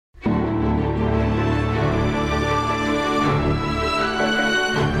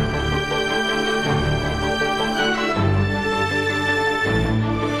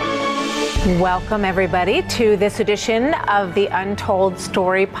Welcome, everybody, to this edition of the Untold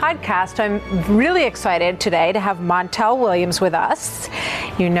Story podcast. I'm really excited today to have Montel Williams with us.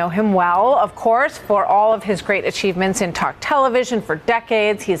 You know him well, of course, for all of his great achievements in talk television for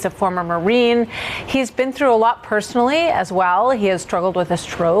decades. He's a former Marine. He's been through a lot personally as well. He has struggled with a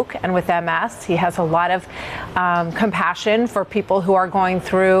stroke and with MS. He has a lot of compassion for people who are going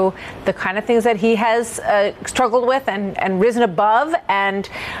through the kind of things that he has struggled with and risen above, and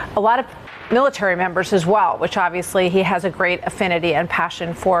a lot of military members as well, which obviously he has a great affinity and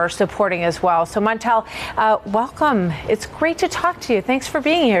passion for supporting as well. So Montel, welcome. It's great to talk to you. Thanks for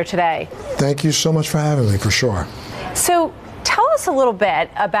being here today. Thank you so much for having me, for sure. So tell us a little bit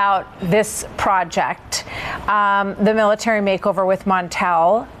about this project, the Military Makeover with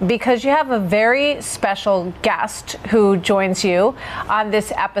Montel, because you have a very special guest who joins you on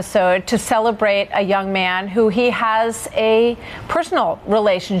this episode to celebrate a young man who he has a personal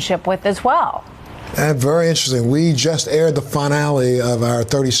relationship with as well. And very interesting. We just aired the finale of our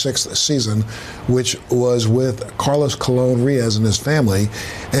 36th season, which was with Carlos Colon Riaz and his family.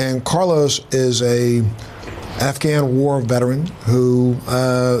 And Carlos is a Afghan war veteran who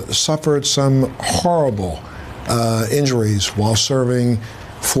suffered some horrible injuries while serving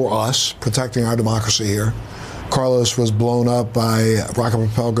for us, protecting our democracy here. Carlos was blown up by a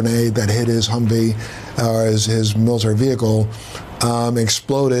rocket-propelled grenade that hit his Humvee, his military vehicle,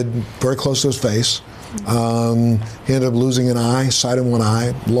 exploded very close to his face. He ended up losing an eye, sight in one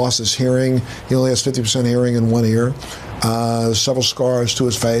eye, lost his hearing. He only has 50% hearing in one ear, several scars to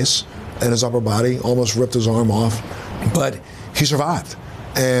his face and his upper body, almost ripped his arm off. But he survived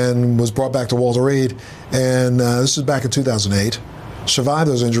and was brought back to Walter Reed. And this is back in 2008.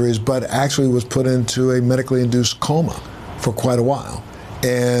 Survived those injuries, but actually was put into a medically induced coma for quite a while.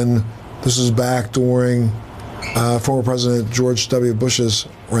 And this is back during former President George W. Bush's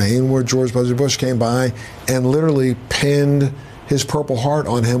reign, where George W. Bush came by and literally pinned his Purple Heart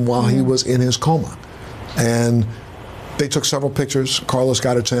on him while he was in his coma. And they took several pictures. Carlos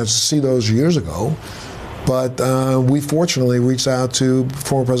got a chance to see those years ago. But we fortunately reached out to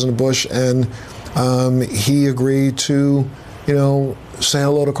former President Bush, and he agreed to, say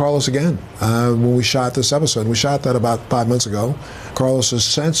hello to Carlos again when we shot this episode. We shot that about 5 months ago. Carlos has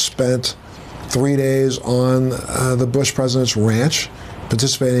since spent 3 days on the Bush president's ranch,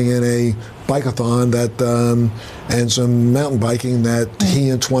 participating in a bike-a-thon and some mountain biking that he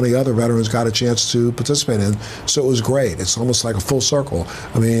and 20 other veterans got a chance to participate in. So it was great. It's almost like a full circle.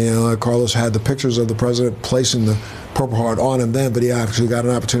 I mean, Carlos had the pictures of the president placing the Purple Heart on him then, but he actually got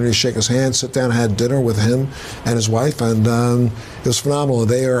an opportunity to shake his hand, sit down, and had dinner with him and his wife, and it was phenomenal.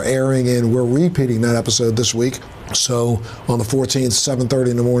 They are airing, and we're repeating that episode this week. So on the 14th,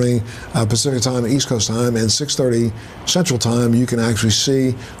 7:30 in the morning, Pacific time, East Coast time, and 6:30 Central time, you can actually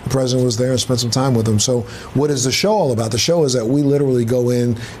see the president was there and spent some time with him. So what is the show all about? The show is that we literally go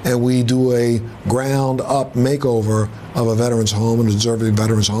in and we do a ground-up makeover of a veteran's home, a deserving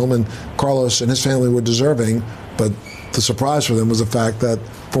veteran's home, and Carlos and his family were deserving, but the surprise for them was the fact that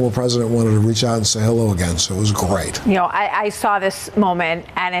former president wanted to reach out and say hello again, so it was great. I saw this moment,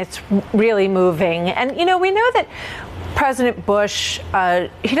 and it's really moving. And, we know that President Bush,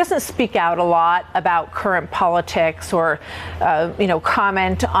 he doesn't speak out a lot about current politics or,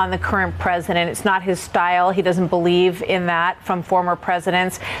 comment on the current president. It's not his style. He doesn't believe in that from former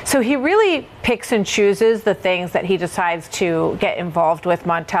presidents. So he really picks and chooses the things that he decides to get involved with,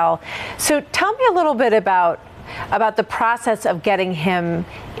 Montel. So tell me a little bit about the process of getting him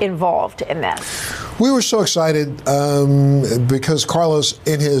involved in this. We were so excited because Carlos,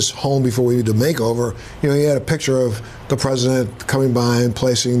 in his home before we did the makeover, he had a picture of the president coming by and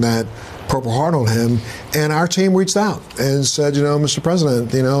placing that Purple Heart on him, and our team reached out and said, Mr.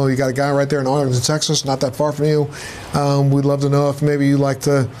 President, you got a guy right there in Arlington, Texas, not that far from you. We'd love to know if maybe you'd like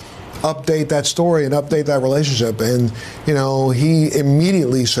to update that story and update that relationship. And, he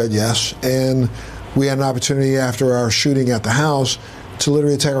immediately said yes, and we had an opportunity after our shooting at the house to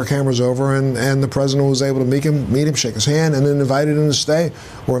literally take our cameras over, and the president was able to meet him, shake his hand, and then invited him to stay,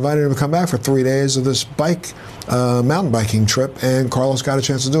 or invited him to come back for 3 days of this mountain biking trip, and Carlos got a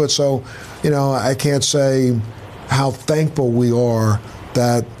chance to do it. So, I can't say how thankful we are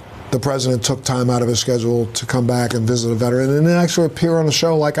that the president took time out of his schedule to come back and visit a veteran and then actually appear on a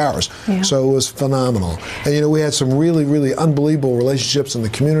show like ours. Yeah. So it was phenomenal. And we had some really, really unbelievable relationships in the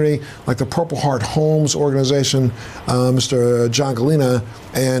community, like the Purple Heart Homes organization. Mr. John Galena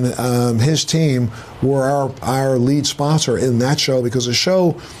and his team were our lead sponsor in that show, because the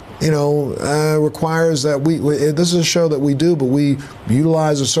show, requires that this is a show that we do, but we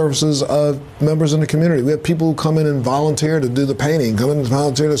utilize the services of members in the community. We have people who come in and volunteer to do the painting, come in and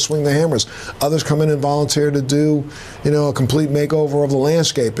volunteer to swing the hammers. Others come in and volunteer to do, a complete makeover of the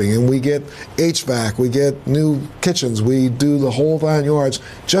landscaping. And we get HVAC, we get new kitchens, we do the whole 9 yards,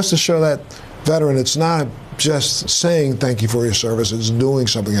 just to show that veteran it's not just saying thank you for your service, it's doing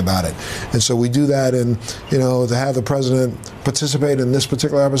something about it. And so we do that, and to have the president participate in this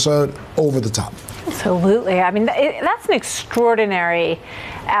particular episode, over the top. Absolutely. I mean, that's an extraordinary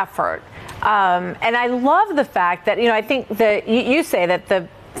effort. And I love the fact that, I think that you say that the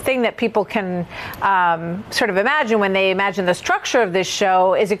thing that people can sort of imagine when they imagine the structure of this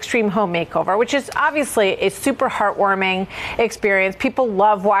show is Extreme Home Makeover, which is obviously a super heartwarming experience. People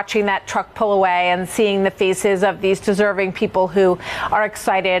love watching that truck pull away and seeing the faces of these deserving people who are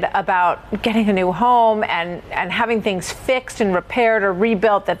excited about getting a new home and having things fixed and repaired or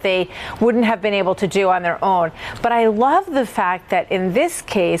rebuilt that they wouldn't have been able to do on their own. But I love the fact that in this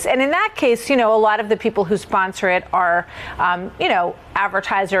case, and in that case, a lot of the people who sponsor it are,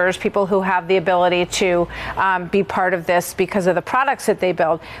 advertisers, people who have the ability to be part of this because of the products that they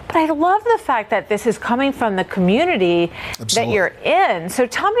build. But I love the fact that this is coming from the community that you're in. So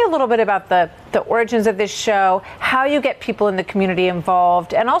tell me a little bit about the origins of this show, how you get people in the community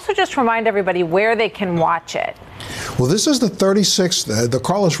involved, and also just remind everybody where they can watch it. Well, this is the 36th, the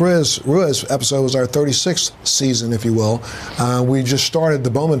Carlos Ruiz episode was our 36th season, if you will. We just started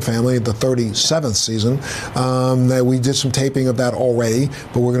the Bowman Family, the 37th season. We did some taping of that already,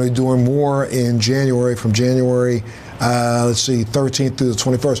 but we're going to be doing more in January, from January 13th through the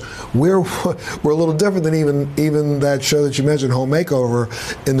 21st. We're a little different than even that show that you mentioned, Home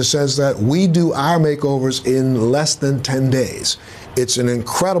Makeover, in the sense that we do our makeovers in less than 10 days. It's an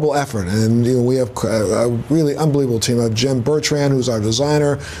incredible effort, and we have a really unbelievable team. We have Jen Bertrand, who's our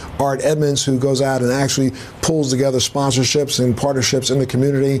designer, Art Edmonds, who goes out and actually pulls together sponsorships and partnerships in the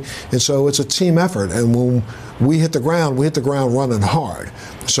community, and so it's a team effort. And when we hit the ground running hard.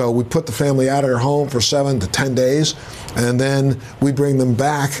 So we put the family out of their home for 7 to 10 days, and then we bring them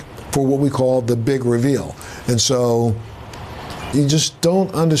back for what we call the big reveal. And so you just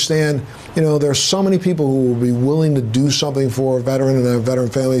don't understand. There's so many people who will be willing to do something for a veteran and a veteran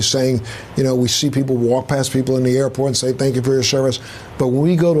family, saying, we see people walk past people in the airport and say, thank you for your service. But when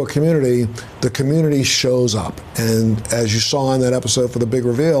we go to a community, the community shows up. And as you saw in that episode for the big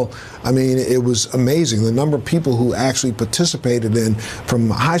reveal, I mean, it was amazing. The number of people who actually participated in, from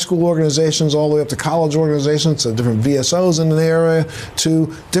high school organizations all the way up to college organizations, to different VSOs in the area,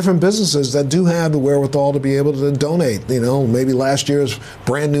 to different businesses that do have the wherewithal to be able to donate. Maybe last year's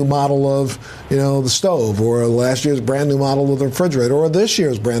brand new model of, the stove, or last year's brand new model of the refrigerator, or this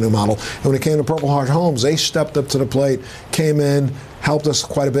year's brand new model. And when it came to Purple Heart Homes, they stepped up to the plate, came in, helped us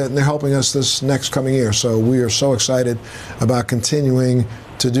quite a bit, and they're helping us this next coming year. So we are so excited about continuing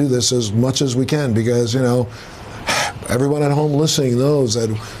to do this as much as we can, because, everyone at home listening knows that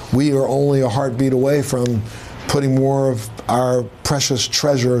we are only a heartbeat away from putting more of our precious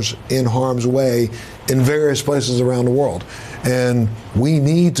treasures in harm's way in various places around the world. And we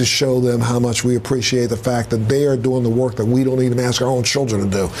need to show them how much we appreciate the fact that they are doing the work that we don't even ask our own children to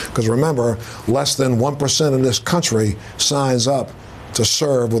do. Because remember, less than 1% of this country signs up to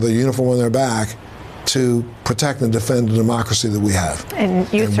serve with a uniform on their back to protect and defend the democracy that we have.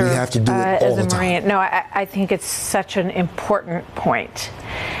 And you served we have to do it all as a the time. Marine. No, I think it's such an important point.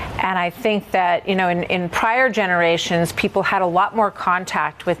 And I think that, in prior generations, people had a lot more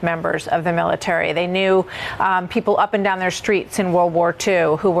contact with members of the military. They knew people up and down their streets in World War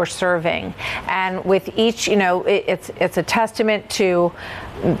II who were serving. And with each, it's a testament to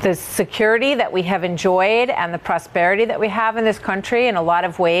the security that we have enjoyed and the prosperity that we have in this country in a lot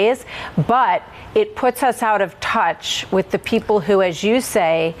of ways. But it puts us out of touch with the people who, as you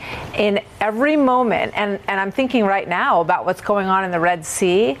say, in every moment, and I'm thinking right now about what's going on in the Red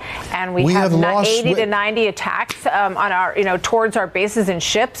Sea, and we have 80 to 90 attacks on our, towards our bases and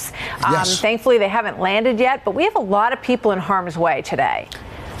ships. Yes. Thankfully, they haven't landed yet, but we have a lot of people in harm's way today.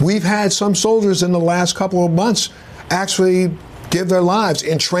 We've had some soldiers in the last couple of months actually give their lives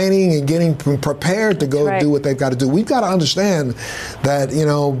in training and getting prepared to go do what they've got to do. We've got to understand that,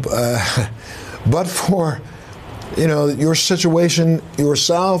 but for, your situation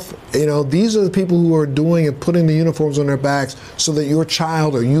yourself, these are the people who are doing and putting the uniforms on their backs so that your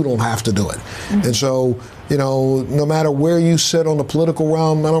child or you don't have to do it. Mm-hmm. And so, no matter where you sit on the political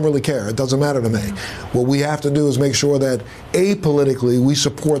realm, I don't really care. It doesn't matter to me. What we have to do is make sure that apolitically we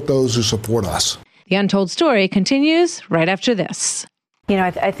support those who support us. The Untold Story continues right after this. You know,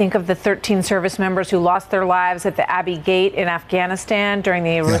 I think of the 13 service members who lost their lives at the Abbey Gate in Afghanistan during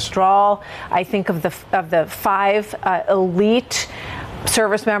the withdrawal. I think of the 5 elite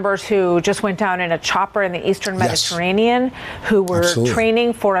service members who just went down in a chopper in the Eastern Mediterranean, who were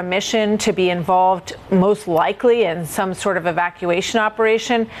training for a mission to be involved most likely in some sort of evacuation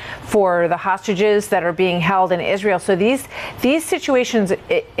operation for the hostages that are being held in Israel. So these situations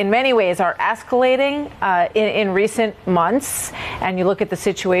in many ways are escalating in recent months. And you look at the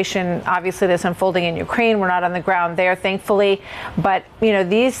situation, obviously that's unfolding in Ukraine. We're not on the ground there, thankfully. But, you know,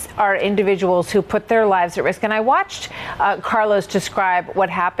 these are individuals who put their lives at risk. And I watched Carlos describe what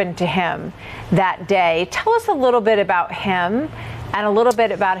happened to him that day. Tell us a little bit about him and a little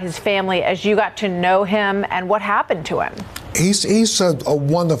bit about his family as you got to know him and what happened to him. He's a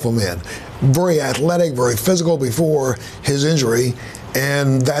wonderful man, very athletic, very physical before his injury,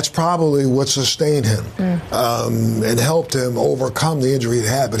 and that's probably what sustained him and helped him overcome the injury he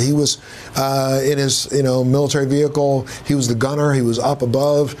had. But he was in his military vehicle. He was the gunner. He was up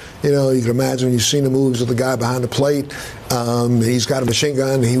above. You know, you can imagine, you've seen the movies of the guy behind the plate. He's got a machine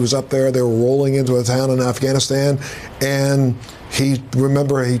gun. He was up there. They were rolling into a town in Afghanistan, and he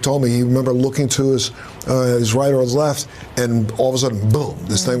told me he remember looking to his right or his left, and all of a sudden, boom,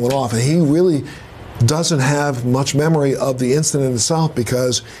 this thing went off. And he really doesn't have much memory of the incident itself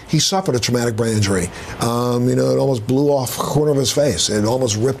because he suffered a traumatic brain injury. It almost blew off the corner of his face. It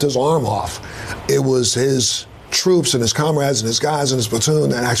almost ripped his arm off. It was his troops and his comrades and his guys in his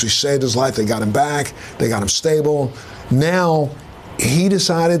platoon that actually saved his life. They got him back. They got him stable. Now, he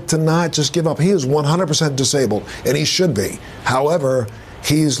decided to not just give up. He is 100% disabled, and he should be. However,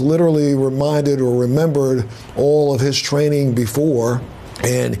 he's literally reminded or remembered all of his training before,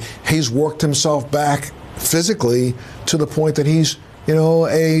 and he's worked himself back physically to the point that he's,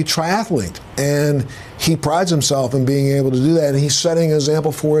 a triathlete. And he prides himself in being able to do that, and he's setting an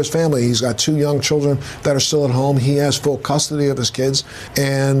example for his family. He's got 2 young children that are still at home. He has full custody of his kids,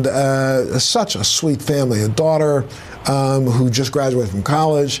 and such a sweet family. A daughter who just graduated from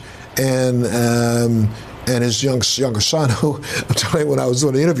college, and his younger son, who, I'm telling you, when I was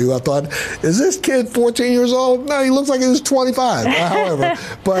doing the interview, I thought, is this kid 14 years old? No, he looks like he was 25. However,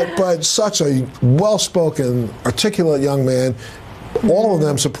 but such a well-spoken, articulate young man, all of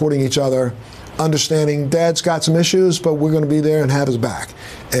them supporting each other, understanding Dad's got some issues, but we're going to be there and have his back.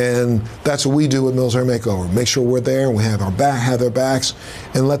 And that's what we do with Military Makeover. Make sure we're there and we have their backs,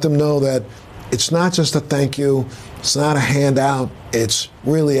 and let them know that it's not just a thank you, it's not a handout, it's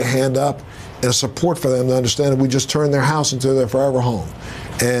really a hand up and a support for them to understand that we just turned their house into their forever home.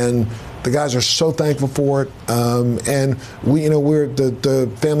 And the guys are so thankful for it. And we're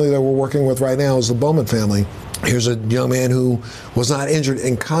the family that we're working with right now is the Bowman family. Here's a young man who was not injured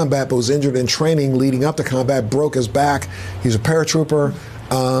in combat, but was injured in training leading up to combat, broke his back. He's a paratrooper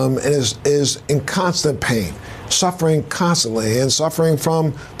and is in constant pain, suffering constantly, and suffering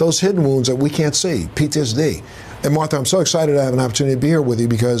from those hidden wounds that we can't see, PTSD. And Martha, I'm so excited to have an opportunity to be here with you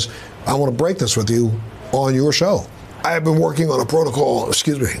because I want to break this with you on your show. I have been working on a protocol,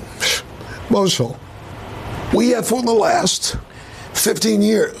 Montel. We have, for the last 15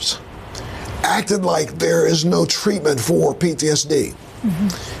 years, acted like there is no treatment for PTSD.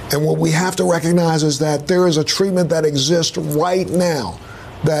 And what we have to recognize is that there is a treatment that exists right now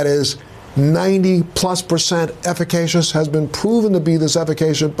that is 90+% efficacious, has been proven to be this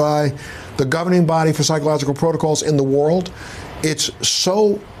efficacious by the governing body for psychological protocols in the world. It's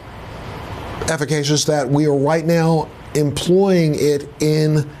so efficacious that we are right now employing it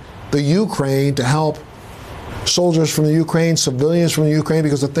in the Ukraine to help soldiers from the Ukraine, civilians from the Ukraine,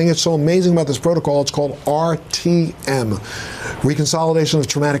 because the thing that's so amazing about this protocol, it's called RTM, Reconsolidation of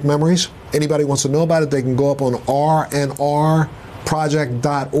Traumatic Memories. Anybody wants to know about it, they can go up on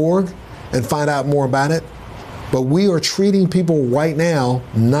rnrproject.org and find out more about it. But we are treating people right now,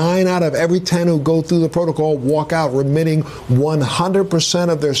 9 out of every 10 who go through the protocol walk out remitting 100%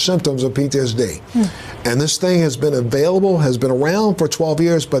 of their symptoms of PTSD. And this thing has been available, has been around for 12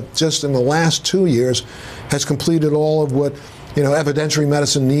 years, but just in the last 2 years has completed all of what evidentiary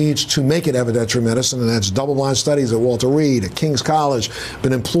medicine needs to make it evidentiary medicine, and that's double-blind studies at Walter Reed, at King's College,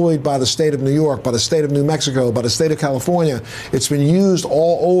 been employed by the state of New York, by the state of New Mexico, by the state of California. It's been used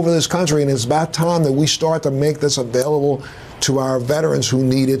all over this country, and it's about time that we start to make this available to our veterans who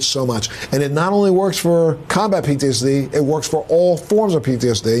need it so much. And it not only works for combat PTSD, it works for all forms of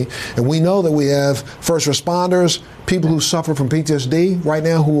PTSD. And we know that we have first responders, people who suffer from PTSD right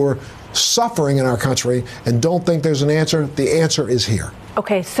now who are suffering in our country and don't think there's an answer, the answer is here.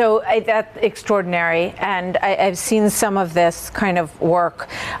 Okay, so that's extraordinary, and I've seen some of this kind of work.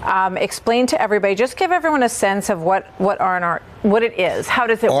 Explain to everybody, just give everyone a sense of what R&R, what it is. How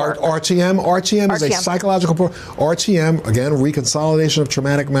does it work? RTM is a psychological RTM, again, reconsolidation of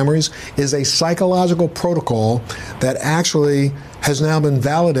traumatic memories, is a psychological protocol that actually has now been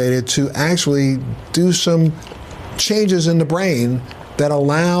validated to actually do some changes in the brain that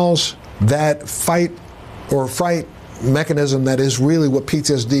allows that fight or fright mechanism that is really what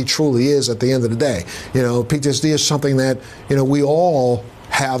PTSD truly is at the end of the day. You know, PTSD is something that, you know, we all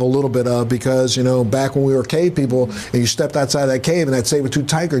have a little bit of because, you know, back when we were cave people and you stepped outside that cave and that saber-tooth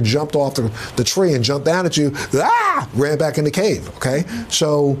tiger jumped off the tree and jumped down at you, ran back in the cave, okay?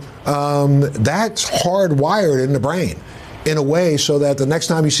 So that's hardwired in the brain in a way so that the next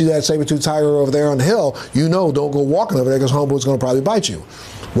time you see that saber-tooth tiger over there on the hill, you know, don't go walking over there because homeboy's going to probably bite you.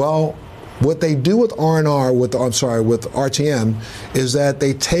 Well, what they do with R&R, with RTM, is that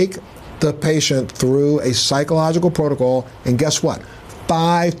they take the patient through a psychological protocol, and guess what?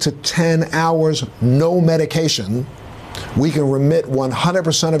 5 to 10 hours, no medication. We can remit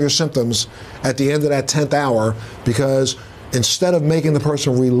 100% of your symptoms at the end of that 10th hour because instead of making the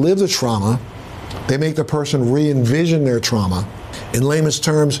person relive the trauma, they make the person re-envision their trauma. In layman's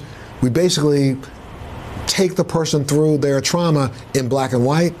terms, we basically take the person through their trauma in black and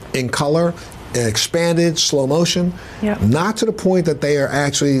white, in color, expanded, slow motion, not to the point that they are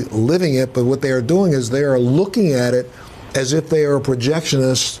actually living it, but what they are doing is they are looking at it as if they are a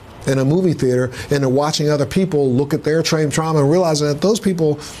projectionist in a movie theater and they're watching other people look at their trauma and realizing that those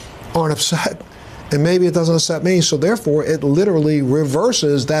people aren't upset and maybe it doesn't upset me. So therefore, it literally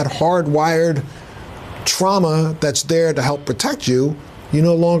reverses that hardwired trauma that's there to help protect you. You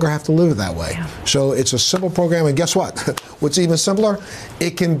no longer have to live it that way. So it's a simple program, and guess what? What's even simpler?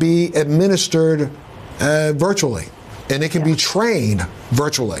 It can be administered virtually, and it can be trained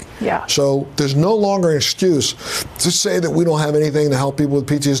virtually. So there's no longer an excuse to say that we don't have anything to help people with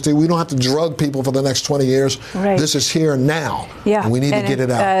PTSD. We don't have to drug people for the next 20 years. This is here now, and we need to get it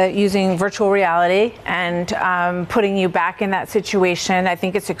out. Using virtual reality and putting you back in that situation, I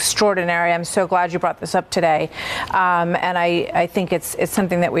think it's extraordinary. I'm so glad you brought this up today, and I think it's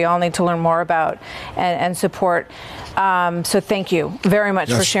something that we all need to learn more about and support. So thank you very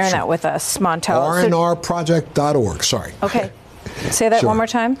much for sharing that with us, Montel. rnrproject.org. Sorry. Okay. Say that one more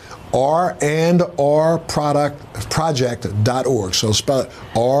time. randrproject.org. So spell it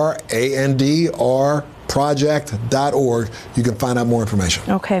RANDR project.org. You can find out more information.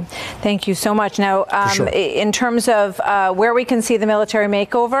 Okay, thank you so much. Now, in terms of where we can see the military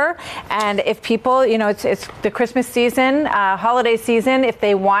makeover, and if people, you know, it's the Christmas season, holiday season, if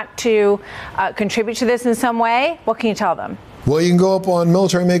they want to contribute to this in some way, what can you tell them? Well, you can go up on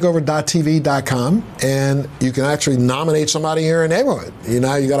militarymakeover.tv.com and you can actually nominate somebody in your neighborhood. You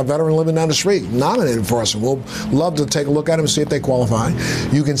know, you got a veteran living down the street, nominate him for us, and we'll love to take a look at him and see if they qualify.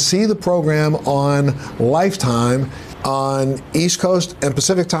 You can see the program on Lifetime on East Coast and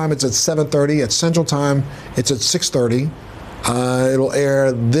Pacific time. It's at 7:30. At Central Time, it's at 6:30. It'll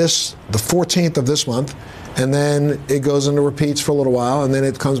air the 14th of this month. And then it goes into repeats for a little while, and then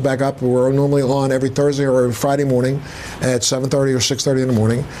it comes back up. We're normally on every Thursday or every Friday morning at 7:30 or 6:30 in the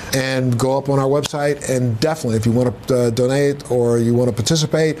morning. And go up on our website, and definitely, if you want to donate or you want to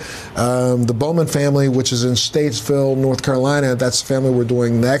participate, the Bowman family, which is in Statesville, North Carolina, that's the family we're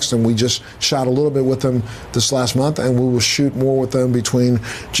doing next, and we just shot a little bit with them this last month, and we will shoot more with them between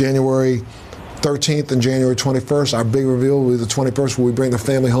January 13th and January 21st. Our big reveal will be the 21st, where we bring the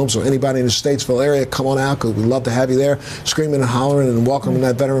family home. So anybody in the Statesville area, come on out, because we'd love to have you there, screaming and hollering and welcoming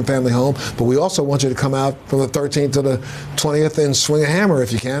that veteran family home. But we also want you to come out from the 13th to the 20th and swing a hammer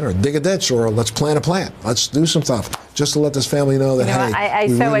if you can, or dig a ditch, or let's plant a plant. Let's do some stuff just to let this family know that, hey, I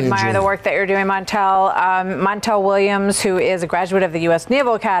so really admire the work that you're doing, Montel. Montel Williams, who is a graduate of the U.S.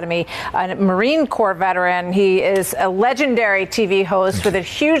 Naval Academy, a Marine Corps veteran. He is a legendary TV host with a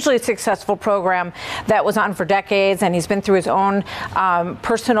hugely successful program that was on for decades, and he's been through his own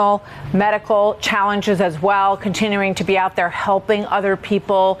personal medical challenges as well, continuing to be out there helping other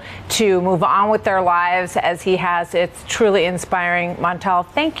people to move on with their lives as he has. It's truly inspiring. Montel,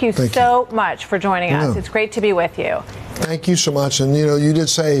 thank you so much for joining us. It's great to be with you. Thank you so much. And, you know, you did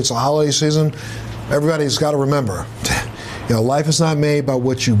say it's a holiday season. Everybody's got to remember, you know, life is not made by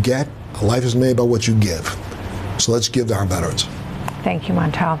what you get. Life is made by what you give. So let's give to our veterans. Thank you,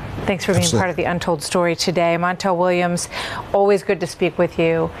 Montel. Thanks for being part of the Untold Story today. Montel Williams, always good to speak with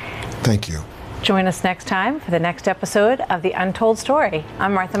you. Thank you. Join us next time for the next episode of The Untold Story.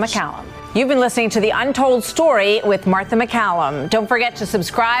 I'm Martha McCallum. You've been listening to The Untold Story with Martha McCallum. Don't forget to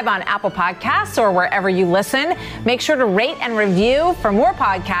subscribe on Apple Podcasts or wherever you listen. Make sure to rate and review. For more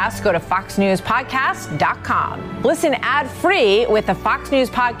podcasts, go to foxnewspodcast.com. Listen ad-free with the Fox News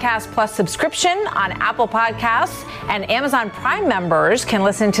Podcast Plus subscription on Apple Podcasts, and Amazon Prime members can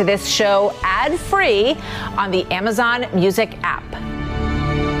listen to this show ad-free on the Amazon Music app.